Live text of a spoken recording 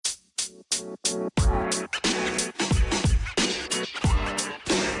Hey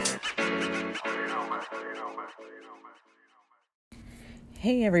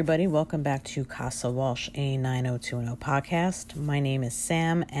everybody, welcome back to Casa Walsh, a 90210 podcast. My name is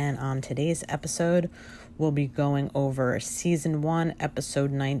Sam, and on today's episode, we'll be going over Season 1,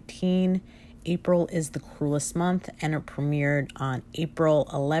 Episode 19, April is the Cruelest Month, and it premiered on April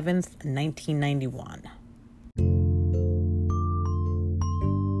 11th, 1991.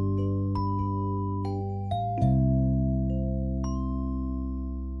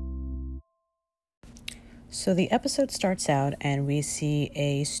 So the episode starts out and we see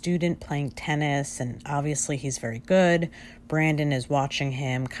a student playing tennis, and obviously he's very good. Brandon is watching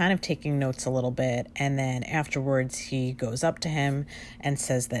him, kind of taking notes a little bit, and then afterwards he goes up to him and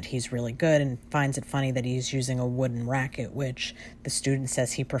says that he's really good and finds it funny that he's using a wooden racket, which the student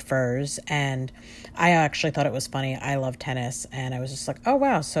says he prefers. And I actually thought it was funny. I love tennis, and I was just like, oh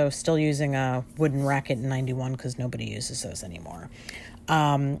wow, so still using a wooden racket in 91 because nobody uses those anymore.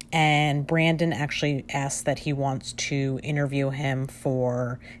 And Brandon actually asks that he wants to interview him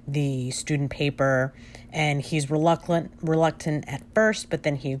for the student paper, and he's reluctant at first, but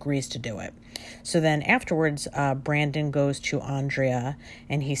then he agrees to do it. So then afterwards, Brandon goes to Andrea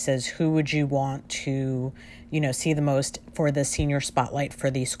and he says, who would you want to, see the most for the senior spotlight for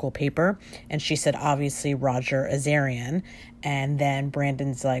the school paper? And she said, obviously Roger Azarian. And then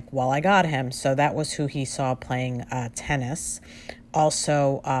Brandon's like, well, I got him. So that was who he saw playing tennis.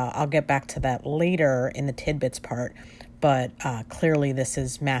 Also, I'll get back to that later in the tidbits part, but clearly this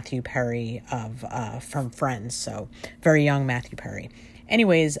is Matthew Perry from Friends, so very young Matthew Perry.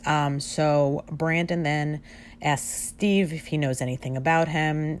 Anyways, so Brandon then asks Steve if he knows anything about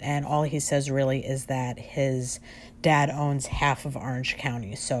him, and all he says really is that his dad owns half of Orange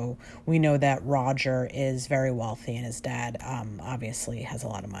County, so we know that Roger is very wealthy and his dad obviously has a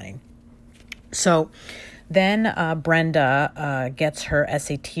lot of money. So then Brenda gets her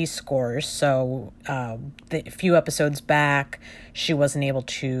SAT scores. So a few episodes back, she wasn't able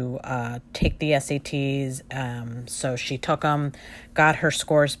to take the SATs. So she took them, got her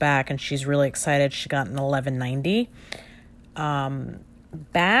scores back, and she's really excited. She got an 1190.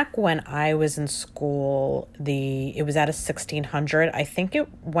 Back when I was in school, it was at a 1600. I think it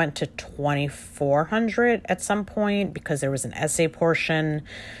went to 2400 at some point because there was an essay portion.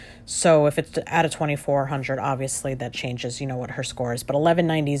 So if it's at a 2400, obviously that changes, what her score is. But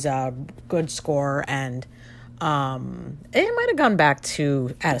 1190 is a good score, and it might have gone back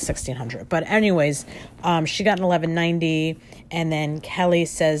to at a 1600. But anyways, she got an 1190, and then Kelly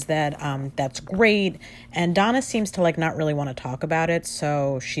says that that's great. And Donna seems to not really want to talk about it,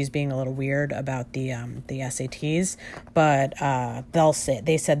 so she's being a little weird about the SATs. But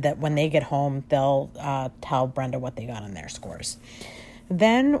they said that when they get home, they'll tell Brenda what they got on their scores.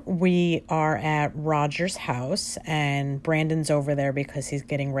 Then we are at Roger's house, and Brandon's over there because he's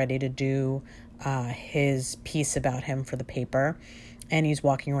getting ready to do his piece about him for the paper. And he's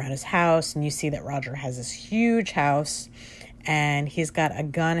walking around his house, and you see that Roger has this huge house, and he's got a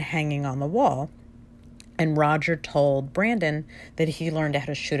gun hanging on the wall. And Roger told Brandon that he learned how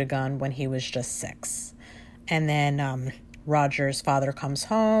to shoot a gun when he was just 6. And then Roger's father comes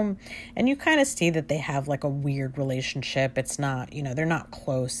home, and you kind of see that they have a weird relationship. It's not, they're not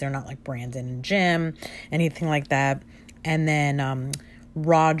close. They're not like Brandon and Jim, anything like that. And then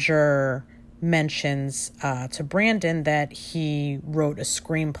Roger mentions to Brandon that he wrote a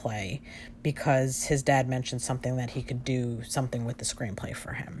screenplay because his dad mentioned something that he could do something with the screenplay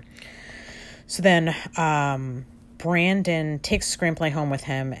for him. So then Brandon takes the screenplay home with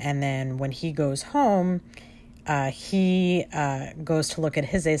him, and then when he goes home, he goes to look at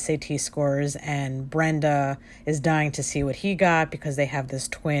his SAT scores, and Brenda is dying to see what he got because they have this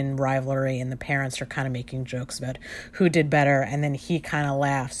twin rivalry, and the parents are kind of making jokes about who did better. And then he kind of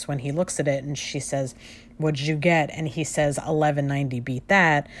laughs when he looks at it, and she says, "What did you get?" And he says 1190 beat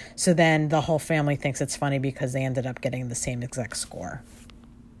that. So then the whole family thinks it's funny because they ended up getting the same exact score.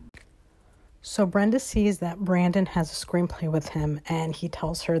 So Brenda sees that Brandon has a screenplay with him, and he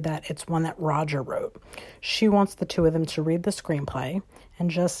tells her that it's one that Roger wrote. She wants the two of them to read the screenplay,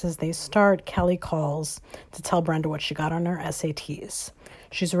 and just as they start, Kelly calls to tell Brenda what she got on her SATs.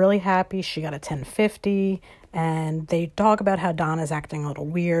 She's really happy. She got a 1050, and they talk about how Donna's acting a little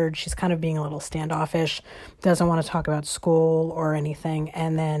weird. She's kind of being a little standoffish, doesn't want to talk about school or anything,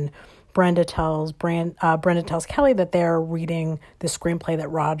 and then Brenda tells Kelly that they're reading the screenplay that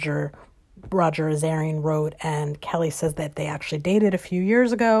Roger Azarian wrote, and Kelly says that they actually dated a few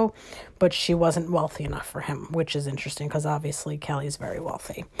years ago, but she wasn't wealthy enough for him, which is interesting because obviously Kelly's very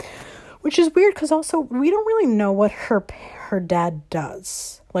wealthy. which is weird because also we don't really know what her dad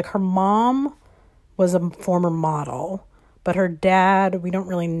does. Like, her mom was a former model, but her dad, we don't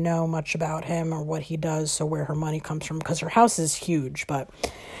really know much about him or what he does, so where her money comes from, because her house is huge. But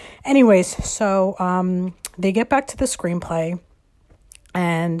anyways, so they get back to the screenplay,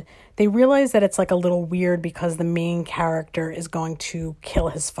 and they realize that it's like a little weird because the main character is going to kill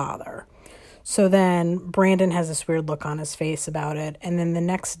his father. So then Brandon has this weird look on his face about it. And then the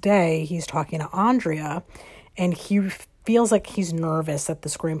next day he's talking to Andrea, and he feels like he's nervous that the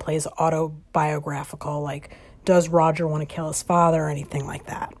screenplay is autobiographical. Like, does Roger want to kill his father or anything like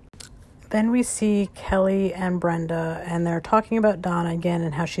that? Then we see Kelly and Brenda, and they're talking about Donna again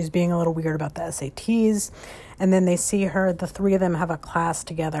and how she's being a little weird about the SATs. And then they see her, the three of them have a class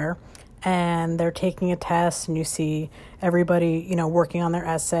together, and they're taking a test, and you see everybody, working on their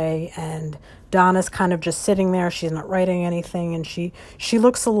essay, and Donna's kind of just sitting there. She's not writing anything, and she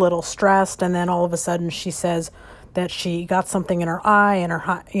looks a little stressed, and then all of a sudden she says that she got something in her eye, and her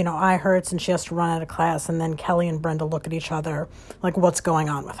eye hurts, and she has to run out of class. And then Kelly and Brenda look at each other like, what's going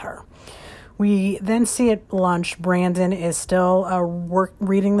on with her? We then see at lunch, Brandon is still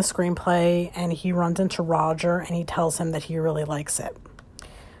reading the screenplay, and he runs into Roger, and he tells him that he really likes it.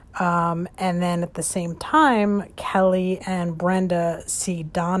 And then at the same time, Kelly and Brenda see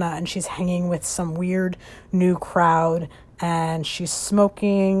Donna, and she's hanging with some weird new crowd, and she's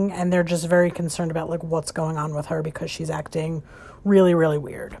smoking, and they're just very concerned about like what's going on with her because she's acting really, really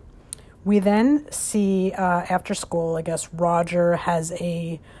weird. We then see after school, I guess Roger has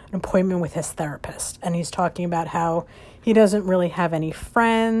an appointment with his therapist, and he's talking about how he doesn't really have any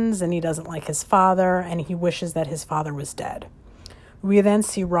friends, and he doesn't like his father, and he wishes that his father was dead. We then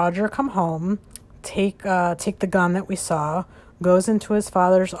see Roger come home, take the gun that we saw, goes into his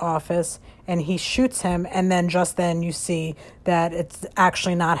father's office, and he shoots him. And then just then you see that it's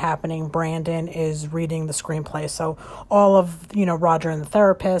actually not happening. Brandon is reading the screenplay. So all of, Roger and the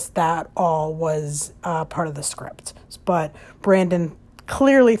therapist, that all was part of the script. But Brandon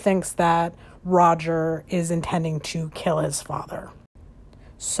clearly thinks that Roger is intending to kill his father.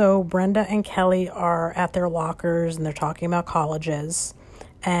 So Brenda and Kelly are at their lockers, and they're talking about colleges.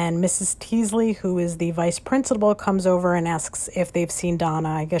 And Mrs. Teasley, who is the vice principal, comes over and asks if they've seen Donna.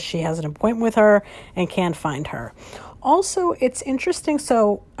 I guess she has an appointment with her and can't find her. Also, it's interesting.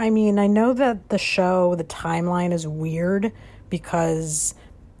 So, I know that the timeline is weird because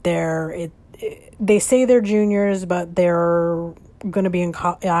they say they're juniors, but they're going to be in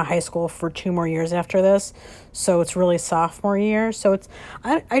high school for 2 more years after this. So it's really sophomore year. So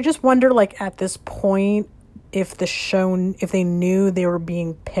I just wonder, like, at this point, if they knew they were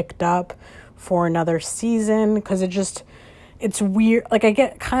being picked up for another season, because it's weird. Like, I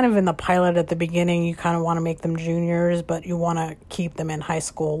get kind of in the pilot at the beginning, you kind of want to make them juniors, but you want to keep them in high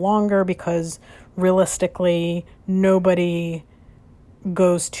school longer because realistically, nobody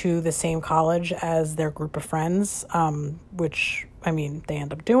goes to the same college as their group of friends, which, they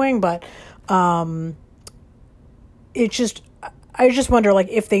end up doing, but I just wonder, like,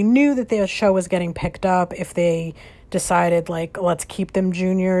 if they knew that the show was getting picked up, if they decided, like, let's keep them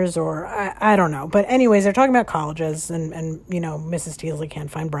juniors, or I don't know. But anyways, they're talking about colleges, and Mrs. Teasley can't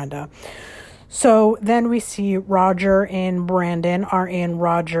find Brenda. So then we see Roger and Brandon are in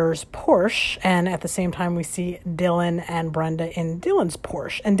Roger's Porsche, and at the same time we see Dylan and Brenda in Dylan's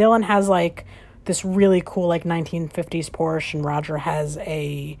Porsche. And Dylan has, like, this really cool, like, 1950s Porsche, and Roger has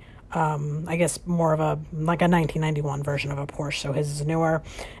a I guess more of a 1991 version of a Porsche, so his is newer.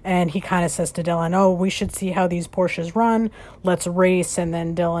 And he kind of says to Dylan, oh, we should see how these Porsches run. Let's race. And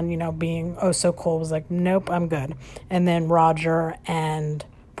then Dylan, being oh so cool, was like, nope, I'm good. And then Roger and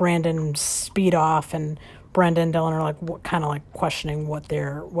Brandon speed off, and Brenda and Dylan are like kind of like questioning what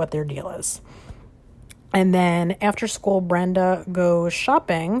their deal is. And then after school, Brenda goes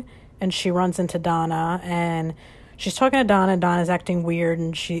shopping, and she runs into Donna, and she's talking to Donna. Donna's acting weird,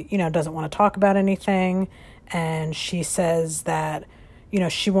 and she, doesn't want to talk about anything. And she says that,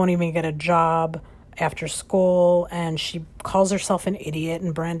 she won't even get a job after school, and she calls herself an idiot.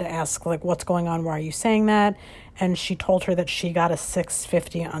 And Brenda asks, like, what's going on? Why are you saying that? And she told her that she got a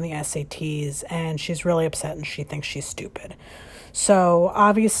 650 on the SATs, and she's really upset, and she thinks she's stupid. So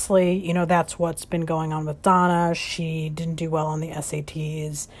obviously, that's what's been going on with Donna. She didn't do well on the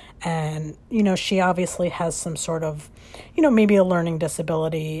SATs, and, she obviously has some sort of, maybe a learning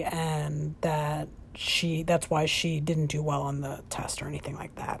disability, and that's why she didn't do well on the test or anything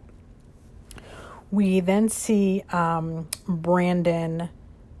like that. We then see Brandon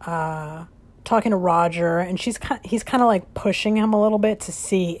talking to Roger, and he's kind of like pushing him a little bit to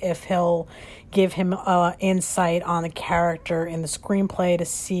see if he'll give him insight on the character in the screenplay, to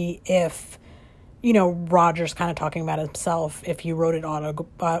see if, Roger's kind of talking about himself, if he wrote it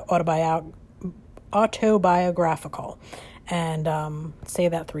autobiographical. And say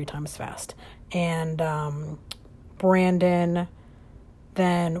that 3 times fast. And Brandon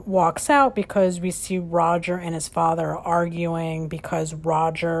then walks out because we see Roger and his father arguing because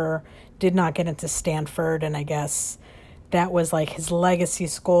Roger did not get into Stanford, and I guess that was like his legacy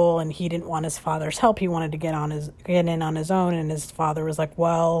school, and he didn't want his father's help. He wanted to get in on his own, and his father was like,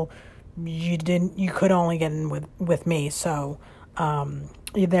 well, you could only get in with me. So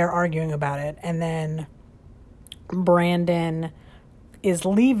they're arguing about it. And then Brandon is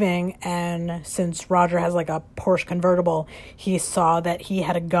leaving, and since Roger has like a Porsche convertible, he saw that he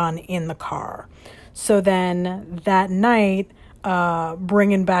had a gun in the car. So then that night,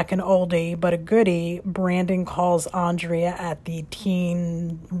 bringing back an oldie but a goodie, Brandon calls Andrea at the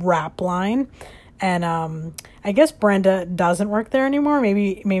teen rap line. And I guess Brenda doesn't work there anymore.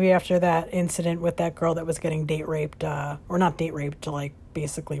 Maybe after that incident with that girl that was getting date raped, or not date raped, like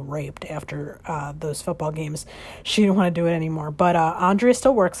basically raped after those football games, she didn't want to do it anymore. But Andrea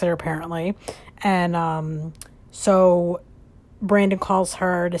still works there apparently. And so Brandon calls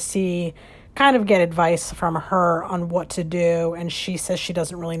her to kind of get advice from her on what to do. And she says she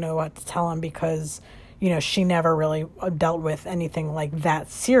doesn't really know what to tell him because, she never really dealt with anything like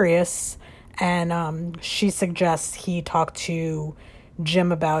that serious. And she suggests he talk to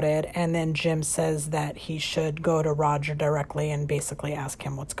Jim about it, and then Jim says that he should go to Roger directly and basically ask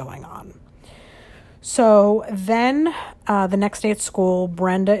him what's going on. So then the next day at school,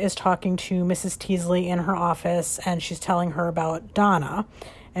 Brenda is talking to Mrs. Teasley in her office, and she's telling her about Donna.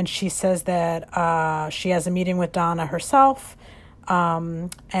 And she says that she has a meeting with Donna herself. And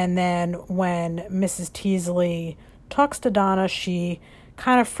then when Mrs. Teasley talks to Donna, she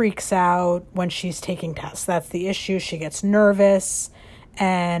kind of freaks out when she's taking tests. That's the issue. She gets nervous,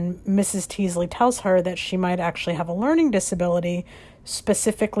 and Mrs. Teasley tells her that she might actually have a learning disability,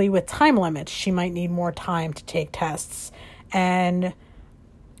 specifically with time limits. She might need more time to take tests. And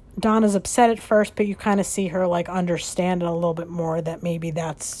Donna's upset at first, but you kind of see her like understand it a little bit more, that maybe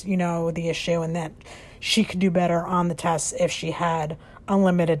that's, the issue, and that she could do better on the tests if she had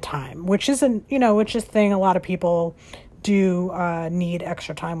unlimited time, which is a thing a lot of people do need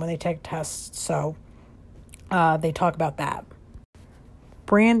extra time when they take tests. So they talk about that.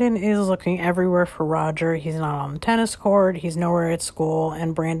 Brandon is looking everywhere for Roger. He's not on the tennis court. He's nowhere at school.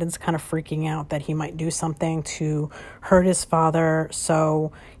 And Brandon's kind of freaking out that he might do something to hurt his father.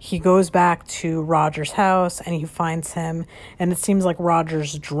 So he goes back to Roger's house and he finds him. And it seems like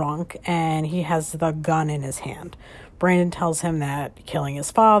Roger's drunk and he has the gun in his hand. Brandon tells him that killing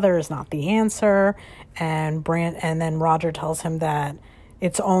his father is not the answer. And then Roger tells him that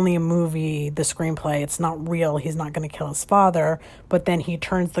it's only a movie, the screenplay. It's not real. He's not going to kill his father. But then he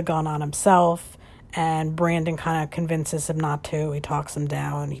turns the gun on himself, and Brandon kind of convinces him not to. He talks him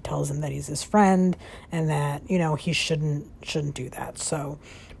down. He tells him that he's his friend and that, he shouldn't do that. So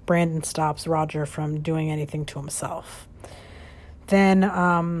Brandon stops Roger from doing anything to himself.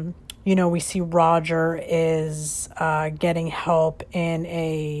 Then, we see Roger is getting help in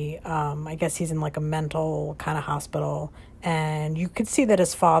I guess he's in like a mental kind of hospital. And you could see that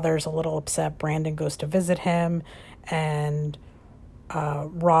his father's a little upset. Brandon goes to visit him, and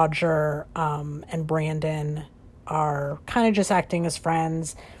Roger and Brandon are kind of just acting as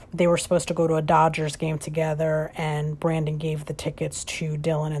friends. They were supposed to go to a Dodgers game together, and Brandon gave the tickets to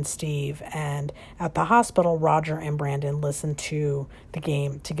Dylan and Steve. And at the hospital, Roger and Brandon listened to the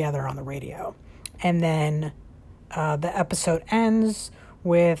game together on the radio. And then the episode ends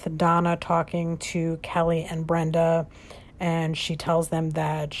with Donna talking to Kelly and Brenda, and she tells them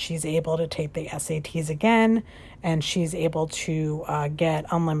that she's able to take the SATs again, and she's able to get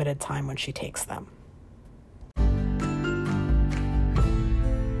unlimited time when she takes them.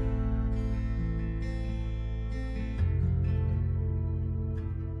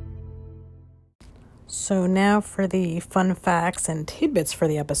 So now for the fun facts and tidbits for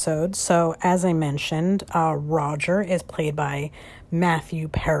the episode. So as I mentioned, Roger is played by Matthew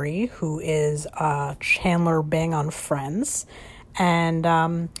Perry, who is Chandler Bing on Friends.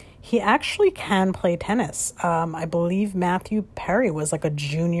 And he actually can play tennis. I believe Matthew Perry was like a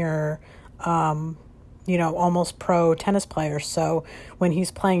junior, almost pro tennis player. So when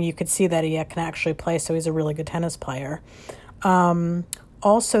he's playing, you could see that he can actually play. So he's a really good tennis player.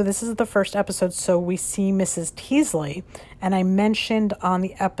 Also, this is the first episode, so we see Mrs. Teasley. And I mentioned on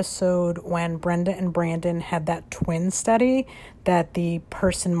the episode when Brenda and Brandon had that twin study that the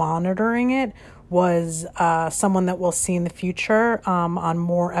person monitoring it was someone that we'll see in the future on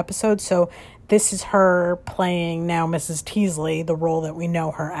more episodes. So this is her playing now Mrs. Teasley, the role that we know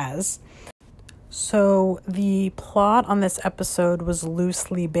her as. So the plot on this episode was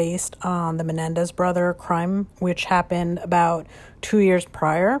loosely based on the Menendez brother crime, which happened about 2 years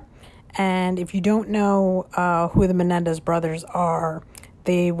prior. And if you don't know who the Menendez brothers are,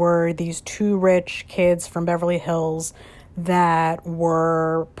 they were these two rich kids from Beverly Hills that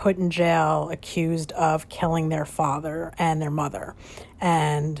were put in jail accused of killing their father and their mother.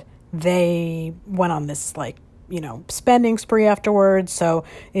 And they went on this spending spree afterwards, so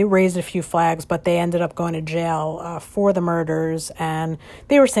it raised a few flags, but they ended up going to jail for the murders, and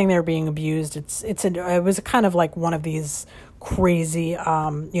they were saying they were being abused. It was kind of like one of these crazy,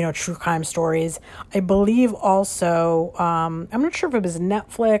 true crime stories. I believe also, I'm not sure if it was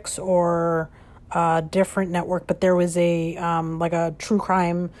Netflix or a different network, but there was a true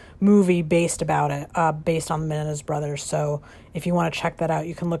crime movie based on the Menendez brothers. So if you want to check that out,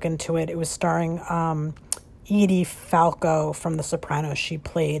 you can look into it. It was starring Edie Falco from The Sopranos. She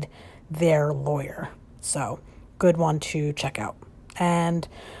played their lawyer. So good one to check out. And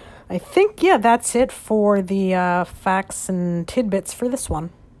I think, that's it for the facts and tidbits for this one.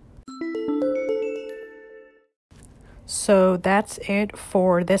 So that's it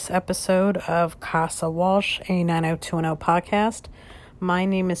for this episode of Casa Walsh, a 90210 podcast. My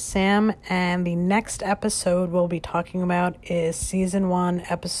name is Sam, and the next episode we'll be talking about is Season 1,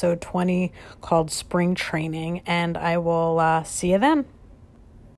 Episode 20, called Spring Training, and I will see you then.